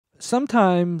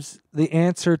sometimes the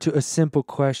answer to a simple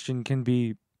question can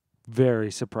be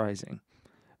very surprising.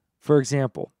 For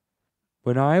example,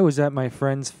 when I was at my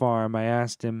friend's farm, I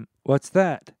asked him, "What's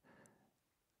that?"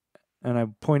 And I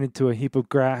pointed to a heap of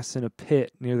grass in a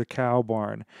pit near the cow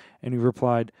barn, and he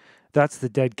replied, "That's the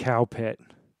dead cow pit."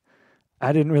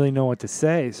 I didn't really know what to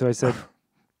say, so I said,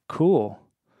 "Cool."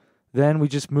 Then we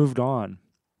just moved on.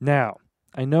 Now,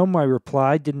 I know my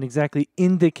reply didn't exactly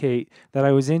indicate that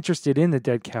I was interested in the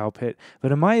dead cow pit,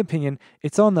 but in my opinion,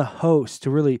 it's on the host to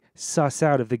really suss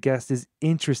out if the guest is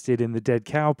interested in the dead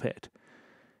cow pit.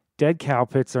 Dead cow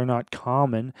pits are not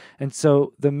common, and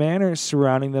so the manners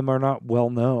surrounding them are not well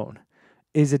known.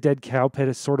 Is a dead cow pit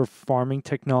a sort of farming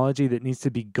technology that needs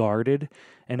to be guarded,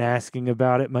 and asking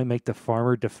about it might make the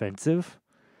farmer defensive?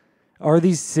 Are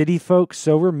these city folks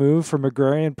so removed from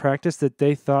agrarian practice that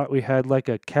they thought we had like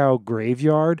a cow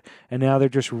graveyard, and now they're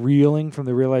just reeling from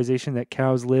the realization that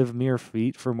cows live mere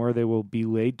feet from where they will be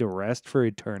laid to rest for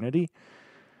eternity?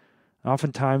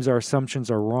 Oftentimes our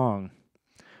assumptions are wrong.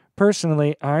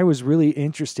 Personally, I was really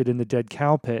interested in the dead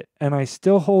cow pit, and I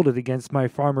still hold it against my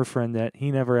farmer friend that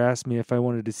he never asked me if I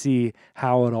wanted to see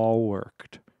how it all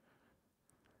worked.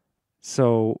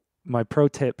 So my pro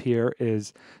tip here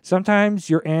is sometimes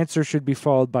your answer should be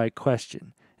followed by a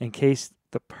question in case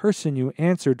the person you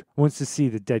answered wants to see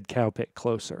the dead cow pit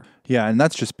closer. Yeah, and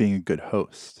that's just being a good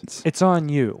host. It's on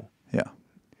you. Yeah.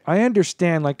 I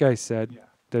understand, like I said,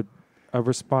 that a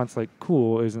response like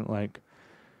 "cool" isn't like,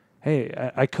 "Hey,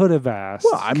 I could have asked.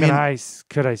 Well, I mean,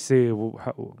 could I see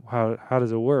how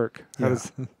does it work?"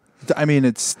 I mean,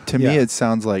 it's to me, it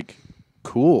sounds like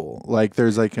cool. Like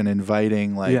there's like an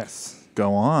inviting, like, yes.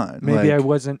 Go on. Maybe like, I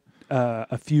wasn't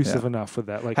effusive enough with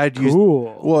that. Like, had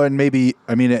cool. Well, and maybe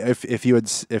I mean, if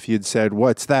you'd said,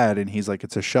 "What's that?" and he's like,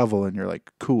 "It's a shovel," and you're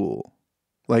like, "Cool."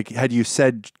 Like, had you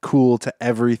said "cool" to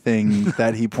everything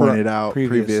that he pointed out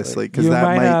previously, because you that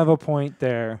might have a point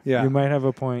there. Yeah, you might have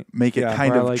a point. Make it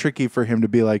kind of tricky for him to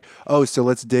be like, "Oh, so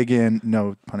let's dig in."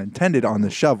 No pun intended on the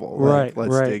shovel. Right. Like,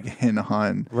 let's dig in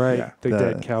on the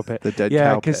dead cow pit. The dead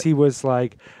cow pit. Because he was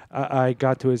like, I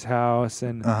got to his house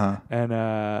and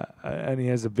he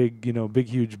has a big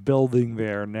huge building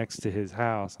there next to his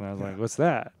house, and I was like, "What's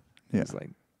that?" Yeah. He's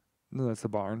like, "No, that's the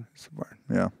barn." It's the barn.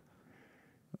 Yeah.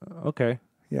 Okay.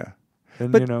 Yeah.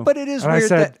 And, but it is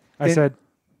weird I said,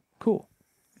 "Cool."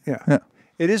 Yeah.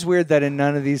 It is weird that in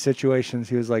none of these situations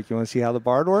he was like, "You want to see how the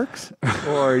barn works?"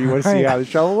 or "You want to see how the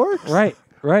shovel works?"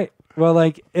 Right. Well,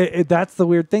 like that's the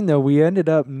weird thing though. We ended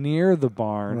up near the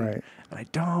barn. Right. And I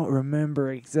don't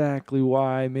remember exactly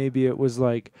why. Maybe it was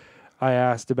like I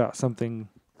asked about something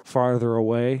farther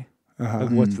away. Like,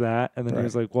 what's that? And then he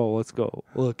was like, "Well, let's go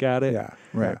look at it." Yeah.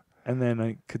 Right. And then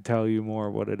I could tell you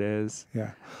more what it is.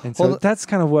 Yeah. And so that's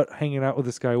kind of what hanging out with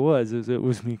this guy was. It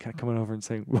was me kind of coming over and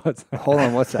saying, "What's that?" Hold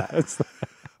on, what's that?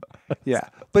 Yeah.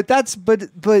 But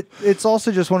it's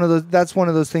also just one of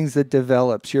those things that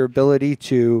develops your ability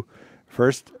to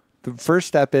the first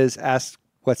step is ask,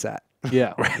 "What's that?"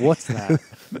 Yeah. What's that?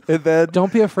 And then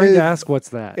don't be afraid to ask what's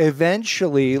that.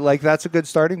 Eventually, like that's a good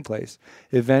starting place.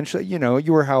 Eventually, you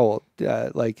were how old?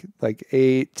 Like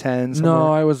 8, 10? Somewhere?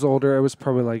 No, I was older. I was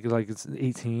probably like it's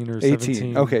 18 or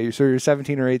 17. Okay, so you're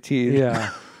 17 or 18. Yeah.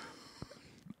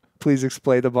 Please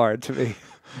explain the barn to me.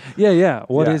 Yeah.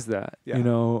 What is that? Yeah.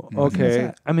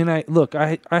 Okay. I mean, I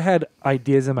had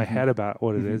ideas in my head about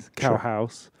what it is. Cow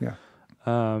house. Yeah.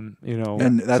 And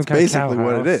that's basically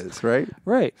what it is, right?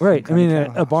 Right. I mean,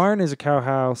 a barn is a cow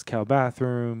house, cow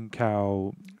bathroom,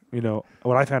 cow,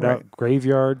 what I found out,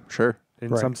 graveyard. Sure.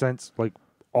 In some sense, like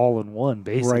all in one,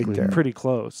 basically. Right there. Pretty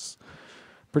close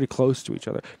to each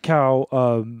other. Cow,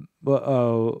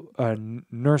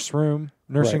 nursing room.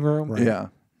 Right. Yeah.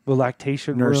 The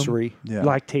lactation nursery. room. Yeah.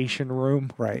 Lactation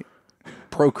room. Right.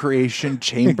 Procreation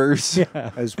chambers. Yeah.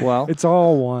 As well. It's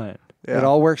all one. Yeah. It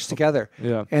all works together.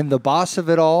 Yeah. And the boss of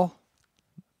it all,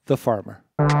 the farmer.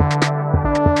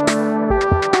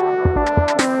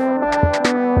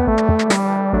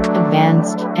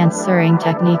 Advanced Answering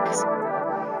Techniques.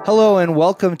 Hello and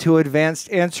welcome to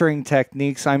Advanced Answering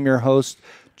Techniques. I'm your host,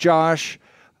 Josh.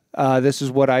 This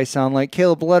is what I sound like.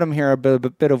 Caleb, let him hear a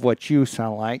bit of what you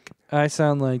sound like. I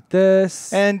sound like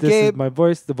this. And this Gabe, is my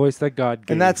voice, the voice that God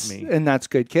gave me. And that's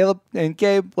good. Caleb and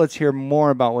Gabe, let's hear more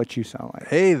about what you sound like.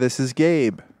 Hey, this is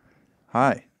Gabe.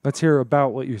 Hi. Let's hear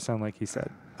about what you sound like, he said.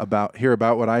 Hear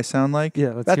about what I sound like?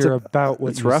 Yeah, let's hear about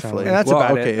what you roughly. sound like. And that's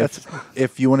about it.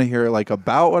 If you want to hear like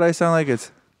about what I sound like,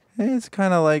 it's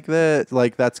kind of like that.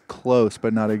 Like that's close,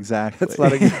 but not exactly. It's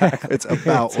not exactly. It's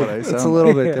about what I sound like. It's a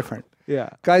little bit different. Yeah.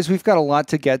 Guys, we've got a lot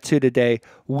to get to today.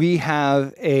 We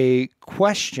have a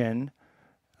question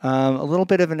a little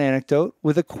bit of an anecdote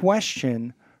with a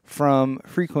question from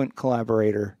frequent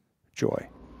collaborator Joy.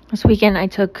 This weekend, I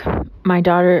took my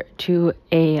daughter to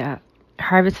a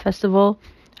harvest festival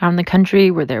out in the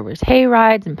country where there was hay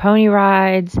rides and pony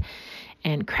rides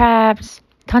and crafts,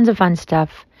 tons of fun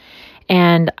stuff.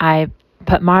 And I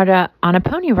put Marta on a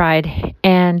pony ride,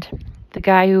 and the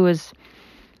guy who was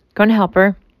going to help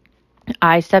her,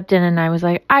 I stepped in and I was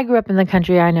like, I grew up in the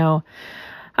country, I know.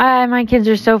 My kids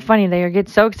are so funny. They get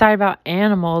so excited about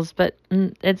animals, but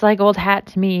it's like old hat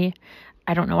to me.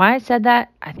 I don't know why I said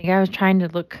that. I think I was trying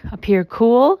to appear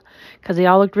cool because they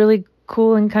all looked really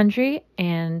cool in country.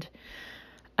 And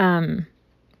I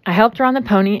helped her on the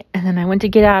pony, and then I went to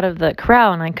get out of the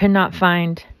corral, and I could not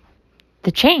find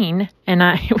the chain. And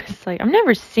I was like, I've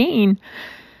never seen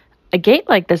a gate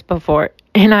like this before.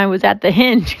 And I was at the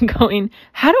hinge going,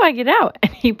 how do I get out?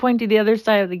 And he pointed to the other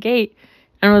side of the gate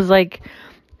and was like,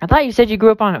 I thought you said you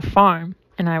grew up on a farm.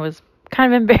 And I was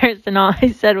kind of embarrassed, and all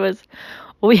I said was,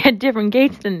 well, we had different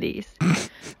gates than these.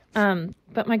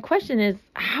 But my question is,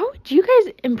 how do you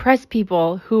guys impress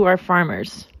people who are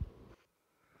farmers?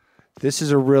 This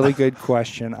is a really good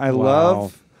question. I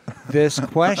love this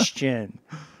question.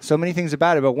 So many things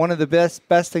about it, but one of the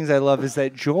best things I love is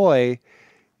that Joy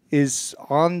is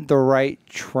on the right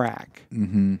track.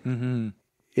 Mm-hmm. Mm-hmm.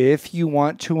 If you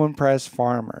want to impress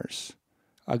farmers,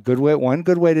 one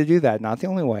good way to do that, not the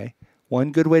only way,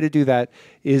 one good way to do that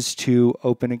is to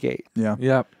open a gate. Yeah.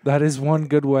 Yep, that is one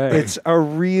good way. It's a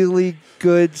really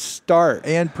good start.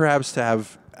 And perhaps to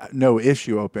have no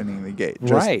issue opening the gate.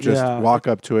 Just walk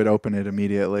up to it, open it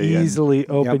immediately. Easily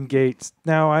open gates.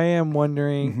 Now, I am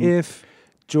wondering if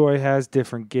Joy has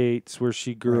different gates where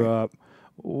she grew up,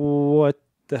 what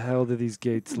the hell do these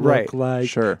gates look like?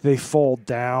 Sure. They fold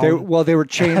down. They were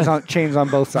chains on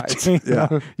both sides.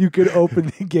 You could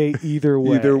open the gate either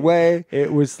way. Either way.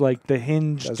 It was like the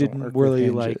hinge didn't really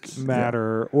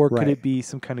matter. Or could it be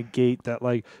some kind of gate that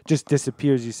just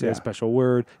disappears? You say a special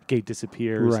word, gate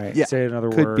disappears. Right. Yeah. Say another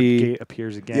Could word, be. gate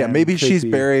appears again. Yeah, maybe she's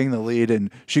burying the lead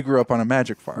and she grew up on a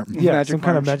magic farm. Yeah, some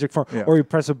kind of magic farm. Yeah. Or you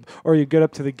or you get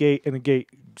up to the gate and the gate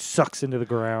sucks into the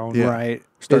ground. Yeah. Right.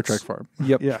 Star Trek farm.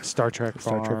 Yep. Yeah, Star Trek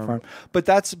farm. But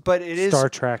it is Star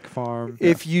Trek farm.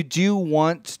 If you do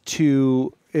want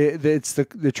to, it's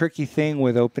the tricky thing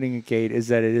with opening a gate is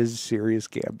that it is a serious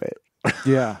gambit.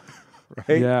 Yeah.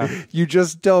 Right? Yeah. You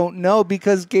just don't know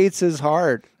because gates is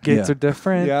hard. Gates are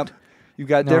different. Yep. You've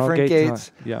got different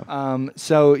gates. Yeah.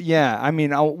 So I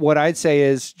mean, what I'd say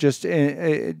is just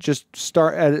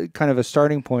start at kind of a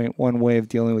starting point. One way of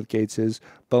dealing with gates is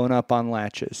bone up on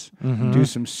latches. Mm-hmm. Do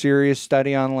some serious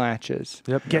study on latches.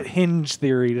 Yep. Get hinge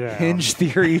theory down. Hinge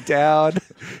theory down.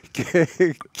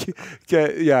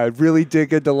 Really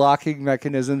dig into locking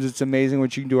mechanisms. It's amazing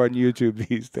what you can do on YouTube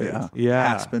these days. Yeah.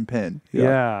 Hasp and pin.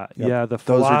 Yeah. The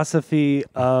philosophy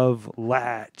of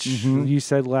latch. You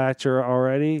said latcher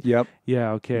already? Yep.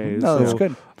 Yeah, okay. No, that's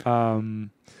good.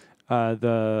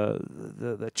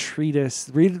 The treatise.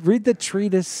 Read the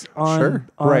treatise on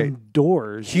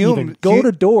doors. Hume go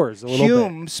to doors a little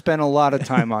Hume bit. Spent a lot of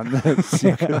time on this.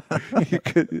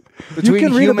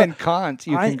 Between Hume and Kant,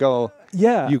 you can go.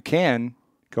 Yeah, you can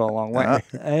go a long way.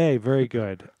 Hey, very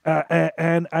good.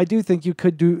 And I do think you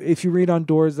could do if you read on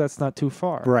doors. That's not too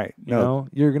far, right? You know,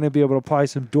 you're going to be able to apply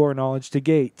some door knowledge to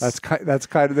gates. That's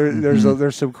kind of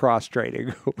there's some cross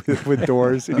training with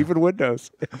doors and even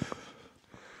windows.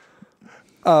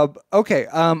 Okay.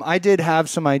 I did have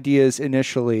some ideas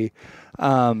initially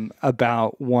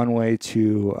about one way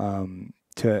to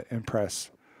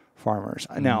impress farmers.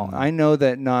 Now, I know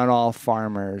that not all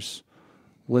farmers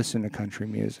listen to country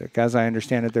music. As I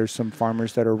understand it, there's some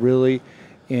farmers that are really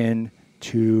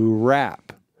into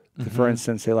rap. For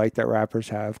instance, they like that rappers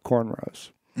have cornrows.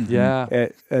 Yeah.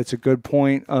 It's a good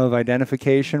point of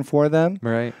identification for them.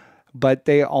 Right. But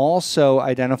they also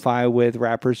identify with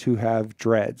rappers who have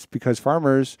dreads because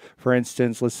farmers, for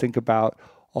instance, let's think about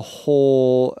a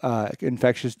whole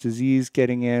infectious disease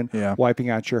getting in, wiping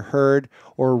out your herd,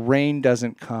 or rain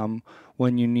doesn't come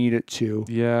when you need it to.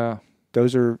 Yeah.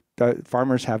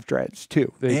 Farmers have dreads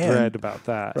too. They dread about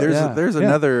that. There's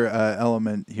another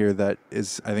element here that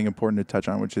is, I think, important to touch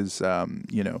on, which is,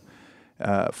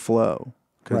 flow.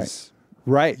 Because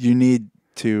you need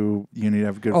to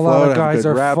have good flow. A lot of to have guys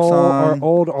good are full, are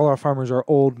old. All our farmers are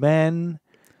old men.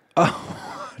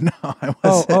 Oh no, I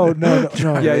was. No.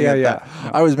 Yeah.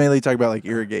 I was mainly talking about like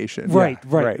irrigation. Right.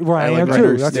 I am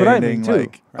too. That's what I mean too.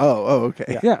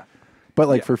 Okay. Yeah. But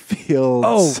like for fields.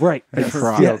 Oh, right. And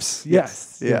crops.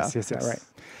 Yes. Right.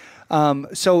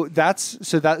 So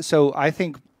I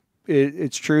think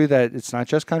it's true that it's not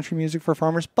just country music for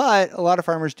farmers, but a lot of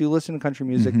farmers do listen to country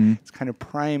music. It's kind of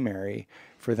primary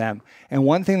for them. And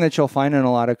one thing that you'll find in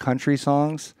a lot of country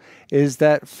songs is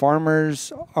that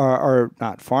farmers are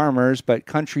not farmers, but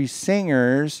country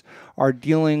singers are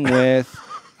dealing with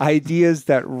ideas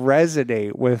that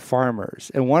resonate with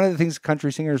farmers. And one of the things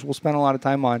country singers will spend a lot of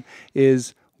time on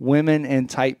is women in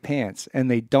tight pants, and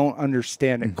they don't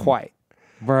understand it quite.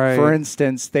 Right. For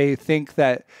instance, they think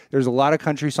that there's a lot of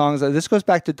country songs. This goes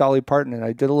back to Dolly Parton, and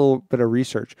I did a little bit of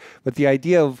research. But the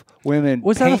idea of women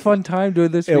was that a fun time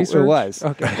doing this research? It was.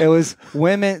 Okay. It was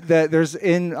women that there's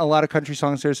in a lot of country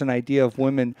songs. There's an idea of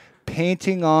women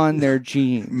painting on their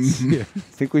jeans. I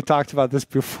think we talked about this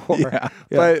before.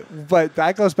 Yeah. But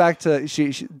that goes back to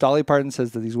Dolly Parton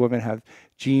says that these women have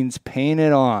jeans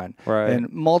painted on in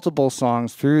multiple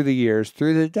songs through the years,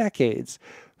 through the decades.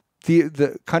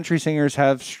 The country singers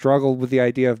have struggled with the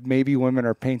idea of maybe women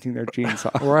are painting their jeans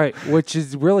off. Right, which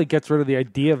is really gets rid of the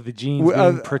idea of the jeans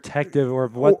being protective, or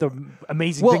what the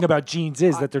amazing thing about jeans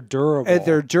is that they're durable. And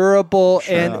they're durable,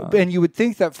 and you would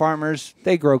think that farmers,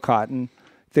 they grow cotton,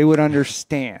 they would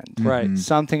understand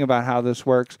something about how this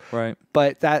works. Right.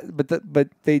 But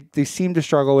they seem to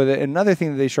struggle with it. And another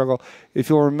thing that they struggle, if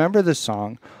you'll remember the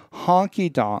song,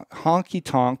 Honky Tonk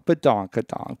Badonka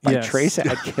Donk by Trace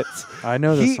Adkins. I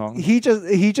know the song. He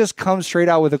just comes straight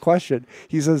out with a question.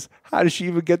 He says, how does she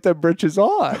even get them britches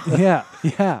on? Yeah.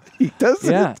 He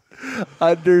doesn't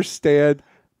understand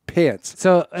pants.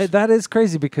 So that is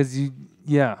crazy because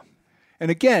and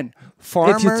again,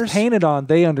 farmers, if it's painted on,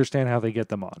 they understand how they get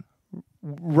them on.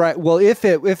 Right. Well, if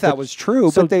that was true,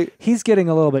 so but he's getting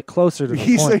a little bit closer to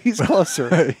the point. He's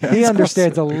closer. He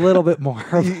understands a little bit more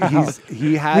about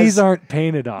these aren't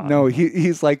painted on. No,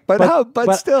 he's like, but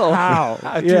still,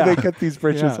 how do they get these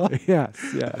britches on? Yes.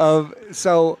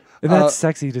 And that's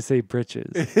sexy to say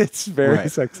britches. It's very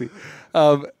sexy.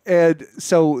 And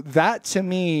so that to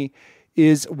me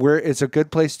is where it's a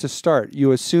good place to start.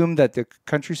 You assume that the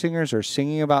country singers are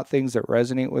singing about things that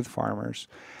resonate with farmers.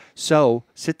 So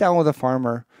sit down with a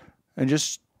farmer and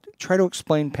just try to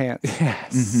explain pants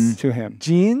to him.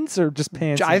 Jeans or just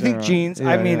pants? I think jeans.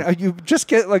 You just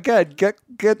get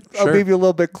maybe a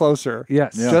little bit closer.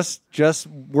 Yes. Yeah. Just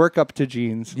work up to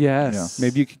jeans. Yes. Yeah.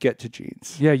 Maybe you could get to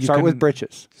jeans. Yeah. You start with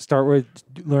britches. Start with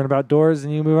learn about doors,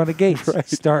 and you move on to gates.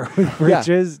 Start with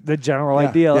britches. The general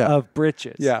idea of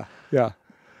britches. Yeah. Yeah.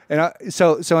 And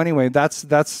so anyway, that's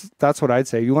what I'd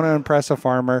say. You want to impress a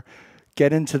farmer,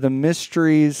 get into the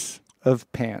mysteries of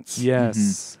pants.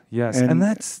 Yes. Yes. And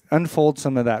that's unfold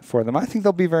some of that for them. I think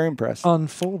they'll be very impressed.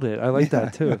 Unfold it. I like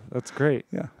that too. That's great.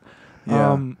 Yeah.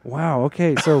 Wow.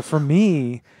 Okay. So for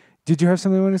me, did you have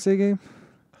something you want to say, Gabe?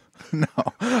 No,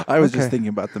 I was just thinking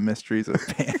about the mysteries of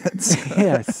pants.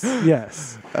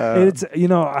 Yes. It's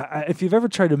if you've ever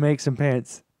tried to make some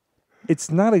pants,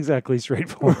 it's not exactly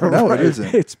straightforward. No, it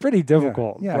isn't. It's pretty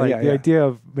difficult. Yeah, the idea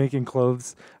of making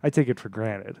clothes, I take it for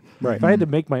granted. Right. If I had to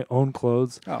make my own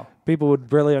clothes, people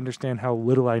would really understand how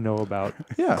little I know about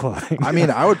clothing. I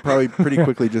mean, I would probably pretty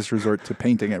quickly just resort to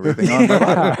painting everything on my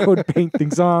body. I would paint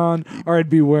things on, or I'd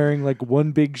be wearing like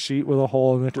one big sheet with a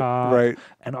hole in the top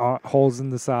and holes in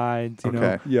the sides. You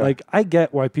know, like I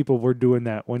get why people were doing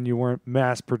that when you weren't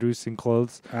mass producing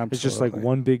clothes. Absolutely. It's just like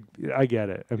one big. I get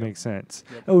it. It makes sense.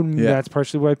 Oh, that's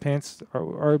partially why pants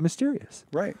are mysterious.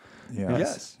 Right. Yeah.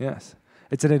 Yes.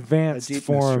 It's an advanced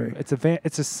form. Mystery.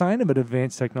 It's a sign of an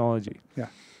advanced technology. Yeah.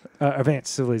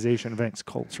 Advanced civilization, advanced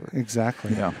culture.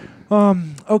 Exactly. Yeah.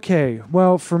 Okay.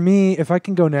 Well, for me, if I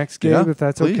can go next, Gabe, if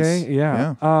that's please. okay.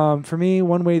 Yeah. For me,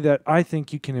 one way that I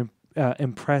think you can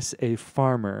impress a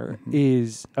farmer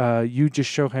is you just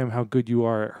show him how good you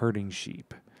are at herding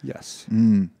sheep. Yes.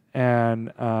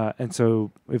 And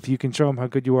so if you can show him how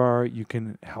good you are, you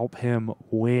can help him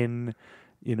win,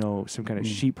 some kind of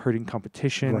sheep herding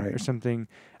competition or something.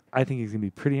 I think he's going to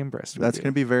be pretty impressed with That's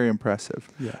going to be very impressive.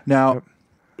 Yeah. Now,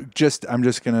 I'm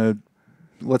just going to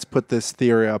let's put this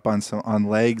theory up on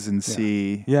legs and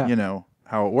see,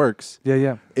 how it works.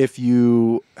 Yeah. If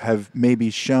you have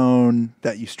maybe shown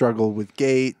that you struggle with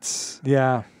gaits.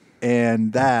 Yeah.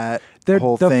 And that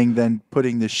thing, then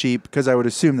putting the sheep, because I would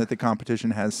assume that the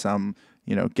competition has some,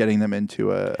 getting them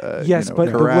into a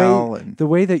corral. The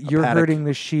way that you're herding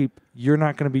the sheep, you're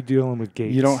not going to be dealing with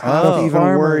gates. You don't have to even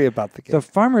worry about the gates. The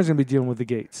farmer is going to be dealing with the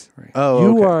gates. Right. Oh,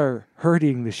 you are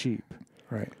herding the sheep.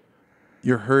 Right.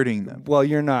 You're herding them. Well,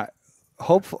 you're not.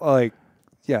 Hopefully,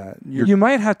 you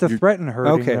might have to threaten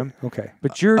herding them. Okay.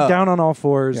 But you're down on all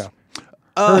fours.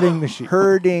 Herding the sheep.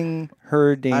 Herding.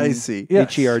 I see.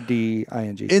 Yes. Herding.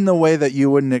 In the way that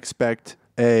you wouldn't expect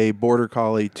a border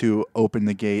collie to open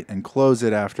the gate and close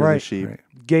it after the sheep. Right.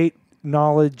 Gate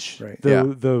knowledge, Right.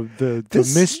 the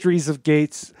This- mysteries of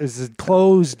gates is a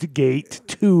closed gate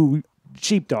to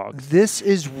sheepdogs. This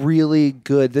is really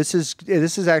good. This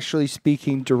is actually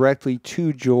speaking directly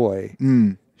to Joy.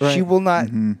 She Right. will not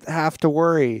have to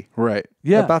worry Right.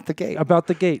 Yeah, about the gate. About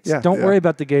the gates. Yeah. Don't Yeah. worry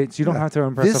about the gates. You don't have to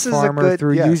impress This a is a farmer good-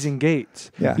 through yes. using gates.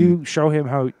 Yeah. You show him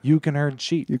how you can herd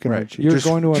sheep. You can Right. achieve. You're Just-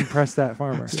 going to impress that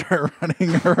farmer. Start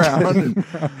running around and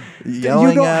yelling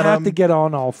You don't at have him. to get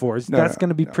on all fours. No, That's no, going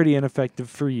to be no. pretty ineffective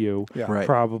for you. Yeah. Right.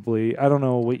 Probably. I don't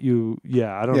know what you.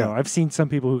 Yeah, I don't Yeah. know. I've seen some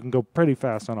people who can go pretty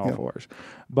fast on all Yeah. fours,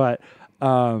 but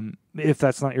if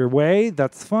that's not your way,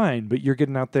 that's fine. But you're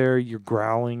getting out there. You're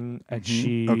growling at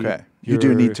sheep. Okay. You do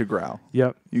you're- need to growl.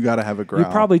 Yep. You got to have a growl. You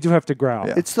probably do have to growl.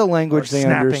 Yeah. It's the language Or they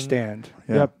snapping. understand.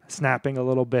 Yeah. Yep, snapping a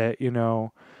little bit,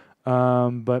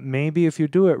 but maybe if you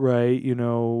do it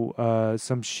right,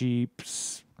 some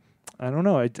sheep's. I don't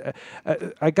know.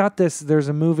 I got this. There's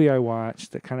a movie I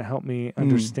watched that kind of helped me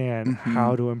understand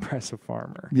how to impress a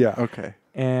farmer. Yeah. Okay.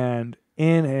 And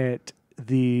in it,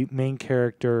 the main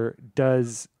character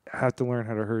does have to learn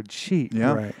how to herd sheep.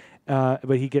 Yeah. Right.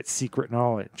 But he gets secret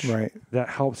knowledge Right. that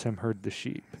helps him herd the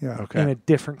sheep Yeah. Okay. in a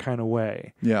different kind of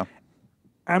way. Yeah.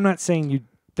 I'm not saying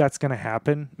that's going to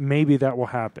happen. Maybe that will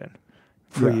happen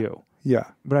for Yeah. you. Yeah.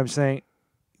 But I'm saying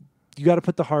you got to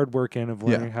put the hard work in of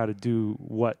Yeah. learning how to do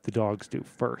what the dogs do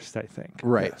first, I think.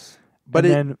 Right. Yes. But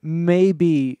And then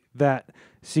maybe that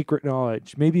secret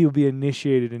knowledge, maybe you'll be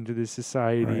initiated into the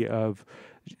society Right. of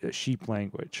sheep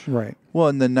language. Right. Well,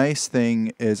 and the nice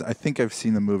thing is, I think I've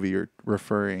seen the movie you're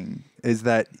referring to is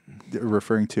that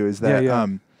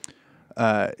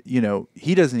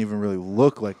he doesn't even really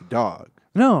look like a dog.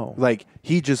 No. Like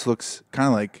he just looks kind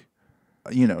of like,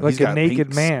 Like he's a got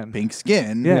naked man. pink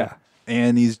skin. Yeah.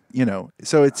 And he's,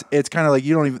 so it's kind of like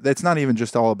it's not even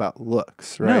just all about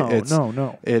looks, right?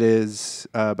 No. It is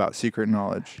about secret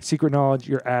knowledge. Secret knowledge,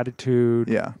 your attitude.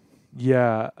 Yeah.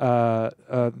 Yeah.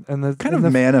 And the Kind and of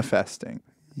the- manifesting.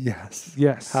 Yes.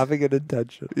 Yes. Having an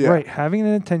intention. Yeah. Right. Having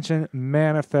an intention,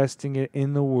 manifesting it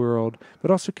in the world, but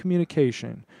also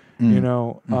communication.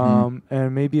 And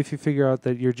maybe if you figure out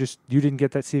that you didn't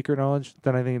get that secret knowledge,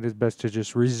 then I think it is best to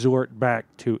just resort back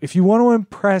to, if you want to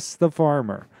impress the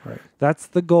farmer, Right. that's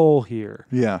the goal here.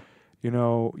 Yeah.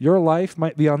 Your life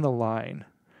might be on the line.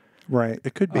 Right.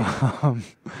 It could be.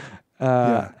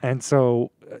 Yeah. And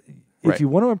so if Right. you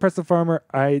want to impress the farmer,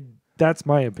 that's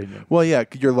my opinion. Well, yeah,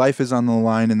 your life is on the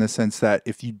line in the sense that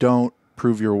if you don't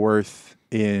prove your worth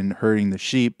in herding the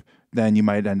sheep, then you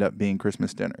might end up being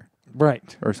Christmas dinner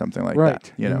Right. or something like Right.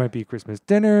 that. You know? might be Christmas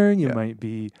dinner. You Yeah. might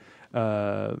be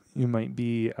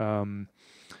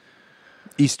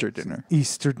Easter dinner.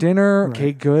 Easter dinner. Right.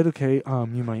 Okay, good. Okay.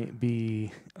 You might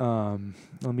be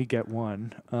let me get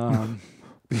one.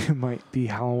 You might be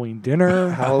Halloween dinner.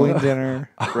 Halloween dinner.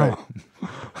 Right.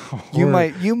 You Or-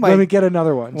 might. Let me get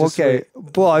another one. Just Okay.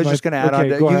 wait. Well, I was My- just going to add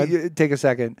okay, go on. ahead. You take a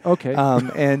second. Okay.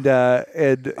 And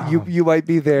you might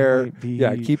be there. might be-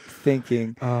 Yeah. Keep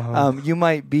thinking. Um, You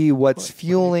might be what's what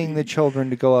fueling might the be children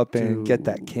to go up and get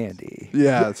that do- candy.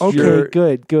 Yeah. it's okay. true.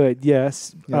 Good.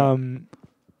 Yes. Yeah.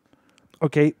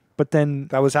 Okay. But then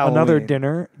That was Halloween. another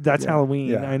dinner. That's Yeah. Halloween.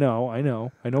 Yeah. I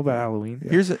know about Halloween.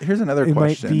 Here's another It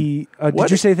question. might be. What Did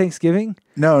you if- say Thanksgiving?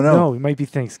 No. it might be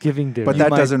Thanksgiving dinner. But You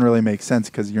that might- doesn't really make sense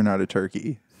because you're not a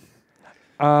turkey.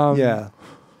 Yeah.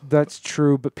 That's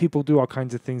true. But people do all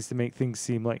kinds of things to make things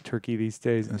seem like turkey these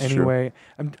days. That's true. Anyway,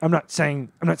 I'm not saying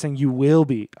you will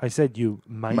be. I said you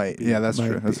might be. Yeah, that's Might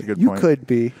true. That's a be. good You point. could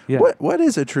be. Yeah. What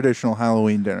is a traditional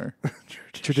Halloween dinner?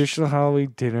 Traditional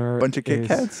Halloween dinner. Bunch of Kit is-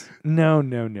 Kats? No.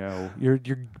 You're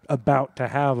about to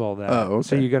have all that. Oh,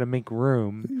 So okay. you got to make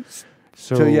room.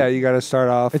 So yeah, you got to start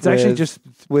off. It's actually with- just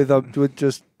with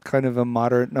just kind of a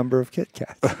moderate number of Kit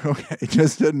Kats. Okay,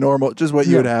 just a normal, just what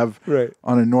you would have Right.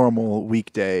 on a normal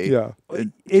weekday. Yeah. if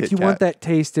Kit you want Kat. that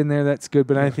taste in there, that's good.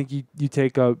 But I think you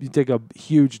take a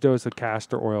huge dose of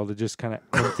castor oil to just kind of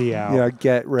empty out. Yeah.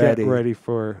 Get ready. Get ready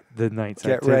for the night's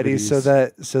Get ready so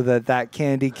activities. that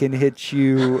candy can hit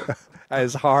you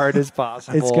as hard as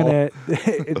possible. It's gonna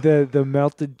the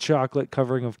melted chocolate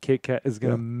covering of Kit Kat is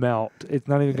gonna melt. It's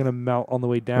not even gonna melt on the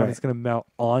way down. Right. It's gonna melt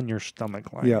on your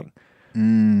stomach lining. Yep.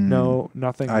 No,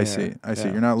 nothing. I there. see. I see.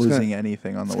 Yeah. You're not It's gonna- losing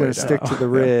anything on the It's way gonna down. stick to the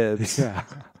ribs. Yeah.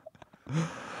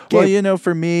 Well,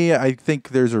 for me, I think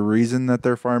there's a reason that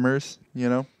they're farmers,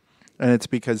 and it's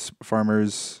because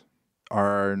farmers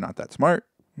are not that smart.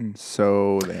 Mm.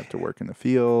 So they have to work in the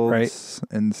fields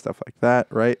Right. and stuff like that,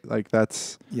 right? Like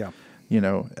that's, Yeah.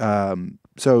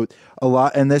 So a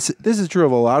lot, and this is true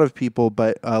of a lot of people,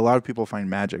 but a lot of people find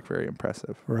magic very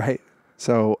impressive. Right.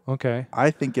 So Okay.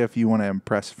 I think if you want to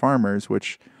impress farmers,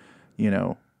 which,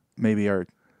 maybe are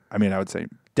I mean, I would say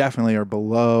definitely are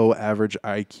below average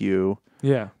IQ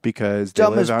Yeah. because they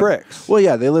Dumb live as out, bricks. Well,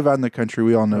 yeah, they live out in the country.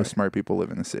 We all know smart people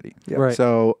live in the city. Yep. Right.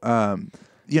 So,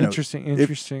 you know,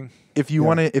 Interesting. if you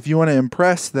want to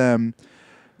impress them,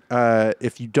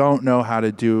 if you don't know how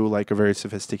to do like a very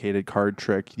sophisticated card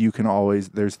trick, you can always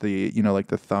there's the like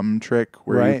the thumb trick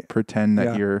where you pretend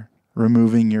that you're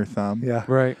removing your thumb. Yeah.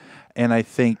 Right. And I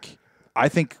think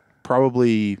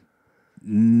probably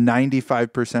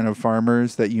 95% of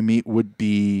farmers that you meet would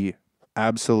be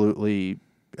absolutely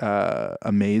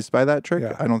amazed by that trick.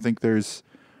 Yeah. I don't think there's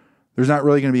not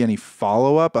really going to be any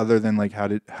follow up other than like how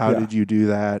did you do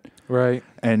that? Right.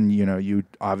 And you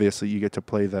obviously you get to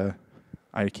play the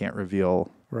I can't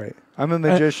reveal. Right. I'm a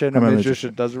magician. I'm a a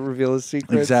magician doesn't reveal his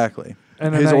secrets. Exactly.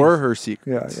 And his then or her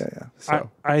secrets. Yeah. So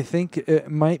I think it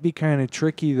might be kind of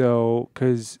tricky though,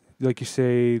 because like you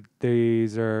say,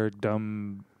 these are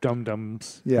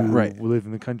dum-dums Yeah. who Right. live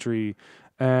in the country.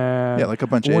 And like a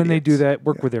bunch of when they do idiots. that,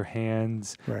 work with their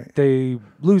hands, Right. they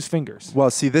lose fingers. well,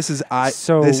 see, this is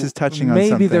So this is touching on maybe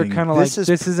something. they're kind of like, This is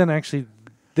this isn't actually,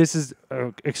 this is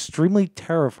extremely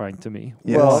terrifying to me.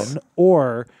 Yes. One,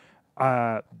 or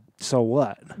so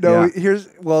what? No, Yeah. here's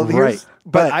Right.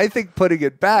 but But- I think putting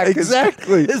it back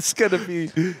Exactly. is gonna be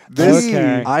This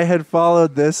Okay. I had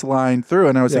followed this line through,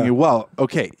 and I was Yeah. thinking, well,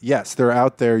 okay, yes, they're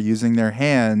out there using their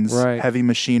hands, Right. heavy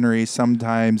machinery.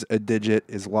 Sometimes a digit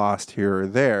is lost here or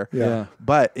there, Yeah.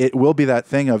 but it will be that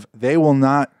thing of they will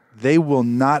not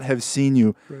have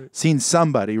seen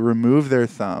somebody remove their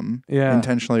thumb Yeah.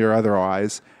 intentionally or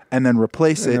otherwise, and then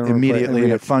replace And it then repla- immediately,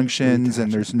 and and it functions, and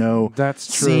there's no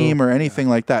That's true. seam or anything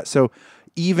like that. So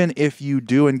even if you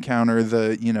do encounter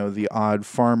the odd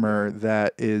farmer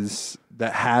that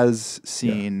has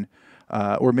seen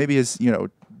or maybe has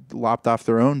lopped off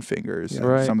their own fingers or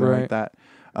Right, something right. like that,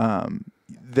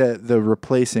 the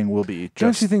replacing will be Don't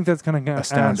just you think that's kind of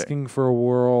astounding. asking for a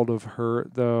world of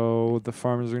hurt, though? The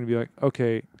farmers are going to be like,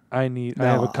 okay, I have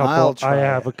No, a couple. I'll try I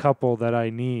have it. a couple that I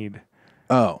need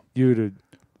oh you to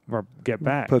get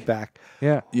back. put back.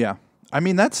 Yeah. yeah. I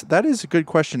mean that is a good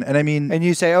question, and I mean And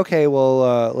you say, okay,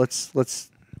 well, let's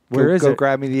Where go, is go it?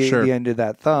 grab me the Sure. end of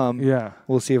that thumb. Yeah.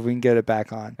 We'll see if we can get it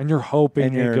back on. And you're hoping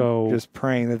And they you're go. just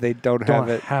praying that they don't don't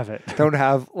have it. it. Don't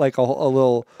have like a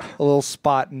little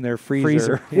spot in their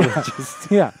freezer. Yeah.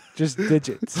 Yeah. Just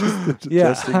digits. Yeah.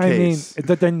 Just in I mean, case.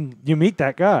 but then you meet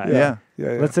that guy. yeah.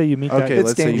 Yeah. Let's say you meet Okay, that.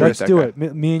 let's say you meet Let's that do guy.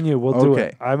 it. Me and you, we'll do Okay.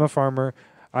 it. I'm a farmer.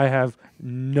 I have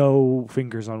no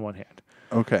fingers on one hand.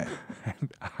 Okay.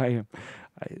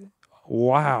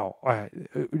 Wow.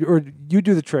 Or you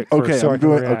do the trick first. Okay, so I I'm can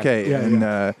doing react. okay, Yeah,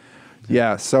 and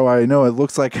yeah. so I know it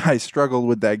looks like I struggled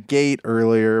with that gate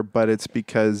earlier, but it's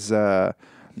because I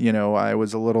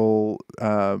was a little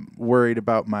worried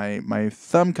about my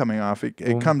thumb coming off.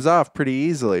 It comes off pretty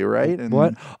easily, right? And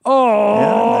What? Yeah,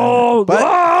 Oh! but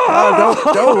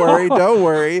Ah! don't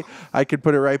worry. I could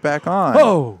put it right back on.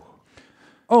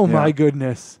 Oh Yeah. my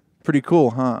goodness. Pretty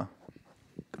cool, huh?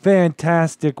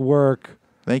 Fantastic work.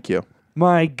 Thank you.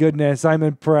 My goodness, I'm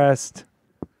impressed.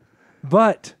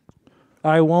 But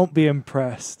I won't be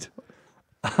impressed.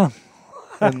 Well,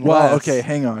 Unless- okay,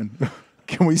 hang on.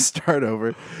 Can we start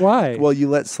over? Why? Well, you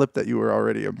let slip that you were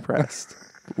already impressed,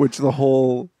 which the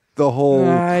whole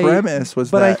premise was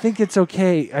but that. I think it's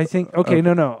okay.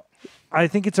 No. I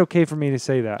think it's okay for me to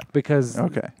say that because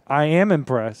Okay. I am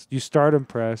impressed. You start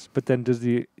impressed, but then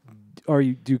do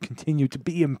you continue to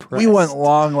be impressed? We want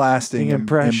long-lasting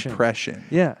Impression. impression.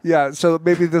 Yeah. Yeah, so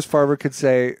maybe this farmer could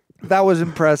say that was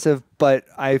impressive, but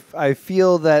I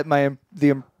feel that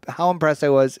how impressed I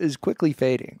was is quickly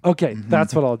fading. Okay,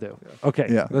 that's what I'll do. Okay,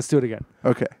 Yeah. let's do it again.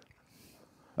 Okay.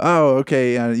 Oh,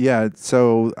 okay. Yeah.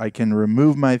 So I can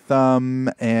remove my thumb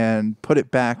and put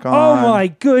it back on. Oh my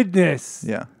goodness.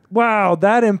 Yeah. Wow,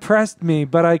 that impressed me,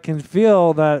 but I can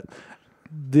feel that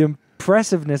the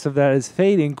impressiveness of that is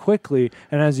fading quickly.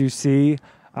 And as you see,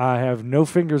 I have no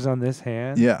fingers on this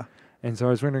hand. Yeah. And so I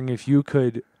was wondering if you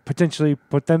could potentially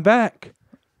put them back.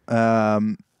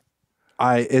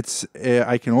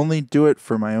 I can only do it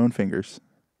for my own fingers.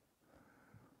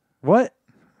 What?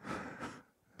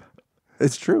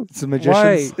 It's true. It's the magician's.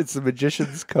 Why? It's the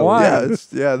magician's code. Why?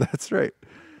 Yeah. That's right.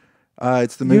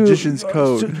 It's the magician's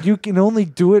code. So you can only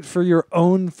do it for your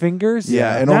own fingers?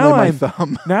 Yeah, and Now only my I'm-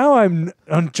 thumb. Now I'm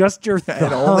on just your thumb.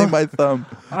 And only my thumb.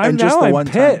 I'm and just now the I'm one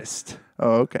time. pissed.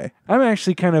 Oh, okay. I'm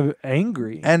actually kind of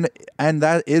angry. And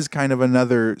that is kind of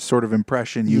another sort of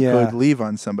impression you Yeah. could leave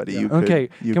on somebody. You Okay,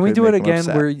 could, can we do it make them again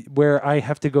upset. where I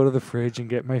have to go to the fridge and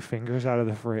get my fingers out of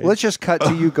the fridge? Let's just cut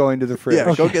to you going to the fridge.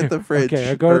 Yeah, go get the fridge. Okay,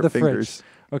 I go to or the fingers.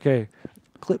 fridge. Okay.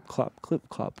 clip clop, clip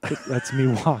clop. Clip. That's me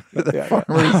walking. The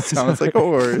farmer sounds like a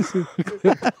horse.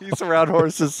 He's around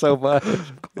horses so much.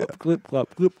 Clip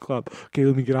clop, clip clop. Okay,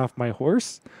 let me get off my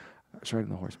horse. I was riding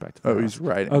the horse back to the house. He's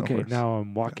riding. Okay, the horse. now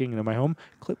I'm walking into my home.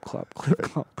 Clip clop, clip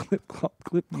clop, clip clop,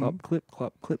 clip clop, clip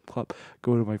clop, clip clop.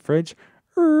 Go to my fridge.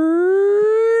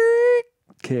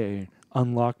 Okay,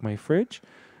 unlock my fridge.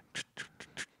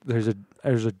 There's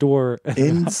a door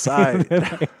Inside. and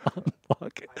I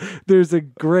unlock it. There's a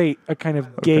kind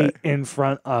of gate in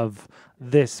front of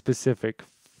this specific.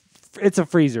 It's a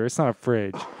freezer. It's not a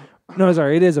fridge. No,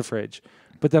 sorry, it is a fridge.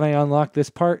 But then I unlock this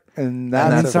part, And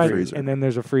that's inside, a freezer. and then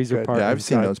there's a freezer Good. part. Yeah, I've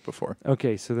inside. seen those before.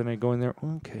 Okay, so then I go in there.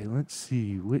 Okay, let's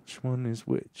see which one is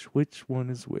which. Which one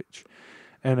is which?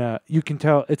 And you can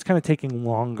tell it's kind of taking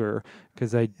longer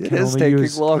because I it can is only taking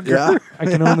use longer. Yeah. I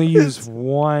can only use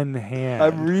one hand.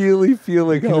 I'm really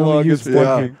feeling I can how only long use it's one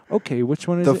Yeah. taking. hand. Okay, which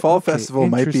one is The it? fall Okay, festival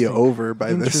might be interesting. over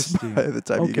by Interesting. by the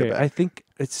time you Okay, get back. I think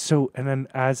it's so. And then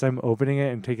as I'm opening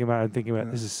it and thinking about it, I'm thinking about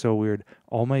this is so weird.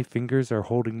 All my fingers are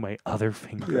holding my other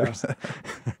fingers.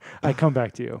 I come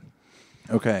back to you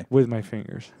Okay. with my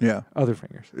fingers, Yeah. other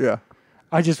fingers. Yeah.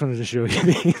 I just wanted to show you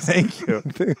these. Thank you.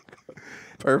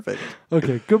 Perfect.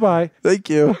 Okay, goodbye. Thank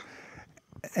you.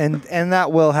 And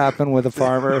that will happen with a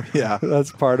farmer. Yeah.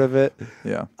 That's part of it.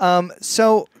 Yeah.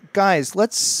 So, guys,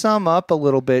 let's sum up a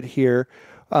little bit here.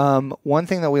 One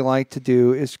thing that we like to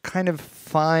do is kind of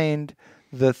find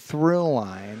the through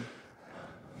line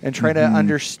and try to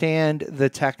understand the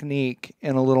technique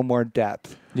in a little more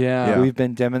depth. Yeah. Yeah. We've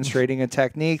been demonstrating a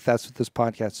technique. That's what this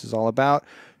podcast is all about,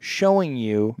 showing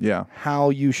you Yeah. how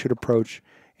you should approach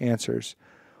answers.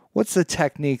 What's the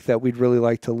technique that we'd really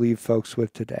like to leave folks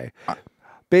with today?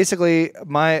 Basically,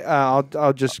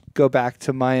 I'll just go back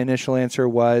to my initial answer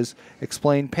was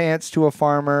explain pants to a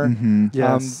farmer. Mm-hmm.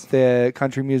 Yes. The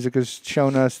country music has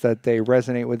shown us that they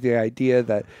resonate with the idea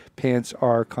that pants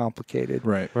are complicated.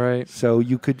 Right. Right. So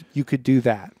you could do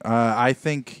that. I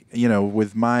think,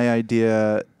 with my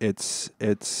idea, it's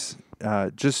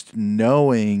just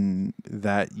knowing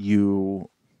that you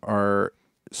are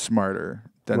smarter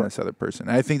than this other person.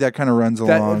 I think that kind of runs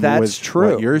along that's with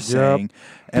true. what you're saying.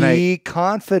 And Be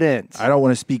confident. I don't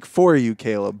want to speak for you,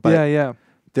 Caleb, but yeah.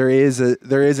 there is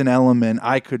an element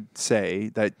I could say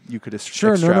that you could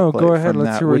Sure. extrapolate No. Go ahead. from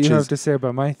Let's that, hear what which you is have to say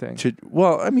about my thing.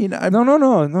 well, I mean, I'm, No.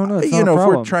 It's not a if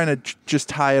problem. we're trying to just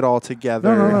tie it all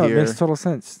together No. It here. makes total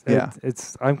sense. Yeah.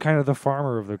 I'm kind of the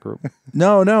farmer of the group.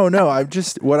 No. I'm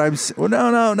just what I'm.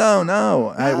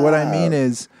 No. What I mean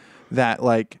is that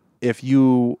like if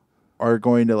you are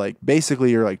going to like basically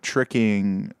you're like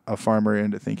tricking a farmer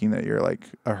into thinking that you're like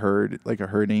a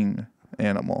herding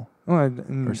animal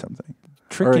or something.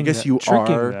 Tricking Or I guess you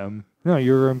tricking are. them. No,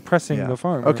 you're impressing Yeah. the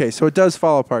farmer. Okay, so it does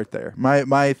fall apart there. My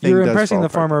thing. You're does impressing fall the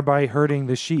apart farmer by herding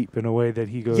the sheep in a way that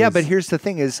he goes. Yeah, but here's the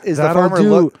thing: is the that'll farmer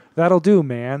do. That'll do,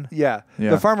 man. Yeah.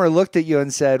 Yeah. The farmer looked at you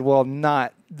and said, "Well,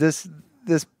 not this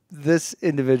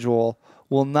individual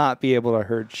will not be able to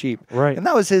herd sheep." Right. And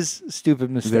that was his stupid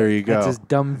mistake. There you go. That's his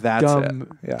dumb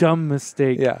Yeah. dumb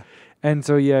mistake. Yeah. And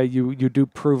so you do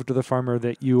prove to the farmer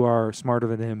that you are smarter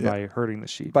than him by herding the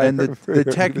sheep. By And the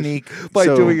technique by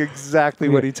so- doing exactly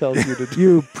what he tells you to do.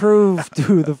 You prove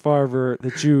to the farmer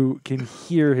that you can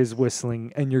hear his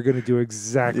whistling, and you're going to do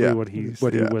exactly Yeah. what he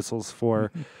Yeah. whistles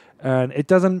for. And it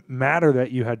doesn't matter that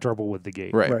you had trouble with the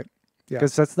gate, Right. Right. Yeah.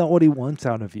 Because that's not what he wants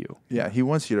out of you. Yeah, he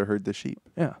wants you to herd the sheep,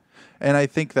 Yeah, and I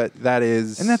think that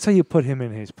is, and that's how you put him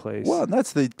in his place. well,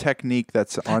 that's the technique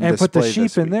that's on and display put the this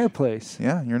sheep in week. their place.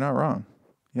 Yeah, you're not wrong.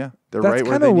 Yeah, they're That's right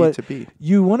where kinda they need what- to be.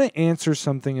 You want to answer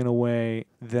something in a way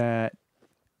that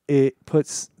it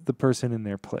puts the person in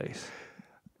their place.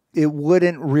 It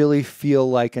wouldn't really feel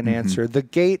like Mm-hmm. an answer. The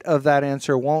gate of that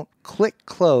answer won't click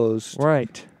closed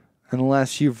Right.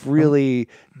 unless you've really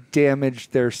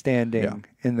damaged their standing Yeah.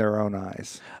 in their own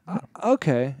eyes.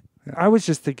 Okay. I was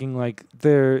just thinking like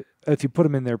if you put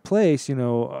them in their place,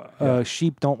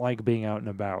 sheep don't like being out and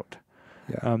about.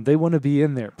 Yeah. They want to be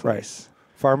in their place.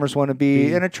 Farmers want to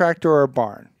be in a tractor or a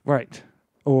barn. Right.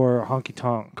 Or honky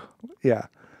tonk. Yeah.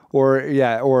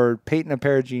 Or painting a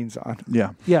pair of jeans on.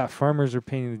 Yeah, Yeah, farmers are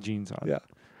painting the jeans on. Yeah.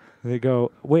 They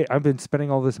go, wait, I've been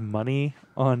spending all this money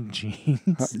on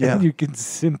jeans. Yeah. And you can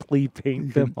simply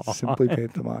paint them on. Simply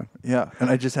paint them on. yeah,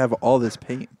 and I just have all this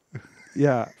paint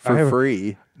Yeah. for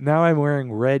free. Now I'm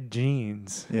wearing red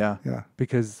jeans Yeah, Yeah.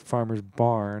 because farmers'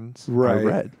 barns Right.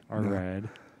 red. are red.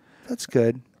 That's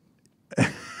good.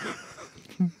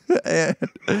 And,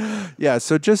 yeah,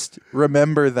 so just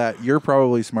remember that you're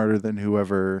probably smarter than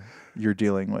whoever you're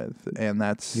dealing with, and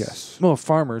that's Well,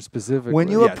 farmers specifically. When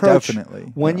you approach,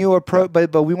 definitely. When you approach,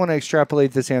 but we want to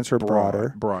extrapolate this answer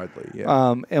broadly.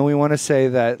 Yeah. And we want to say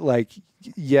that, like,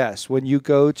 yes, when you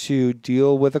go to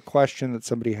deal with a question that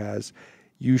somebody has,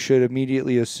 you should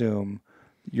immediately assume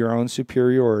your own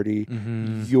superiority,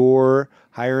 your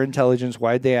higher intelligence.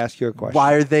 Why did they ask you a question?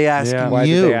 Why are they asking you? Why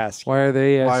did they ask you? Why are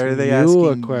they asking you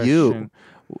a question?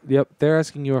 Yep, they're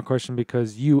asking you a question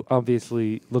because you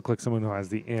obviously look like someone who has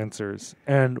the answers.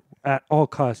 And at all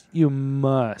costs, you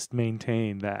must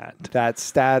maintain that. That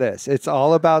status. It's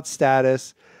all about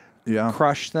status. Yeah.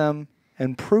 Crush them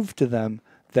and prove to them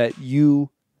that you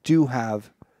do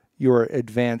have your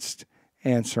advanced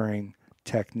answering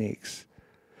techniques.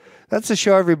 That's the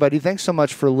show, everybody. Thanks so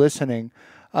much for listening.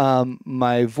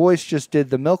 My voice just did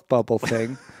the milk bubble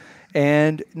thing.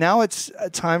 And now it's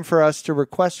time for us to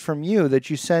request from you that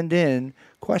you send in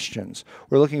questions.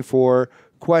 We're looking for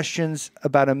questions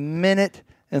about a minute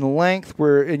in length,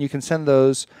 and you can send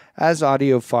those as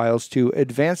audio files to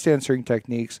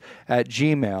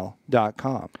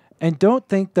advancedansweringtechniques@gmail.com. And don't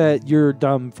think that you're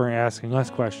dumb for asking us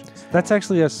questions. That's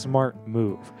actually a smart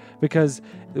move, because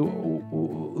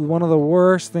one of the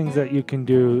worst things that you can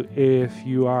do if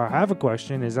you have a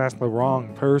question is ask the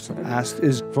wrong person.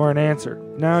 For an answer.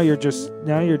 Now you're just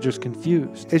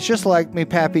confused. It's just like me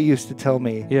Pappy used to tell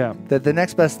me that the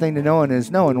next best thing to knowing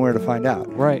is knowing where to find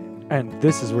out. Right. And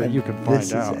this is where you can find out.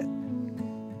 This is it.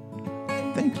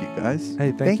 Thank you, guys.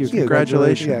 Hey, thank you.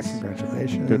 Congratulations. Yeah,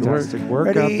 congratulations. Good Fantastic work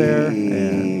Ready? out there.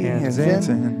 And Hands hands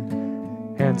in.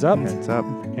 in. Hands up. Hands up.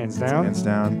 Hands down. Hands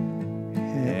down.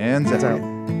 Hands Hands out. out.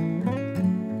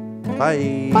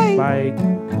 Bye. Bye.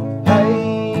 Hey,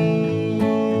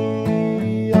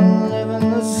 I'm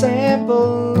living the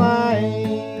sample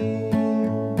life.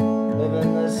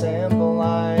 Living the sample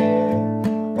life.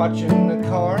 Watching the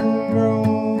corn grow.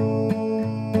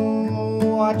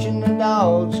 Watching the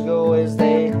dogs go as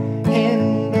they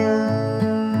hinder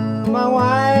my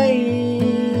wife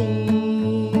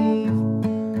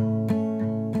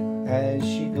as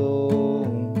she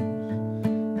goes,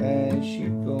 as she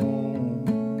goes.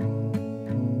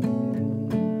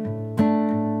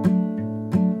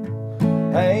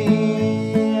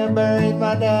 Hey, I buried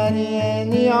my daddy in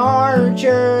the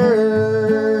orchard.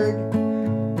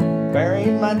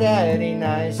 Buried my daddy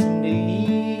nice and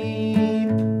deep.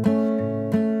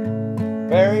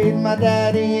 Buried my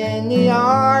daddy in the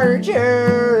orchard.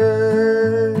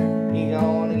 You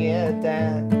gonna get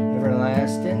that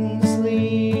everlasting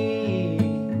sleep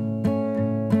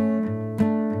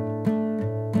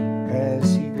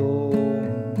as he goes,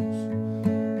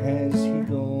 as he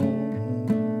goes.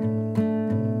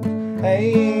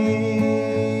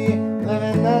 Hey,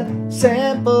 living that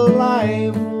simple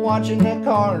life, watching the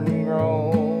corn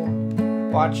grow,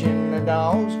 watching the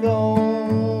dogs go.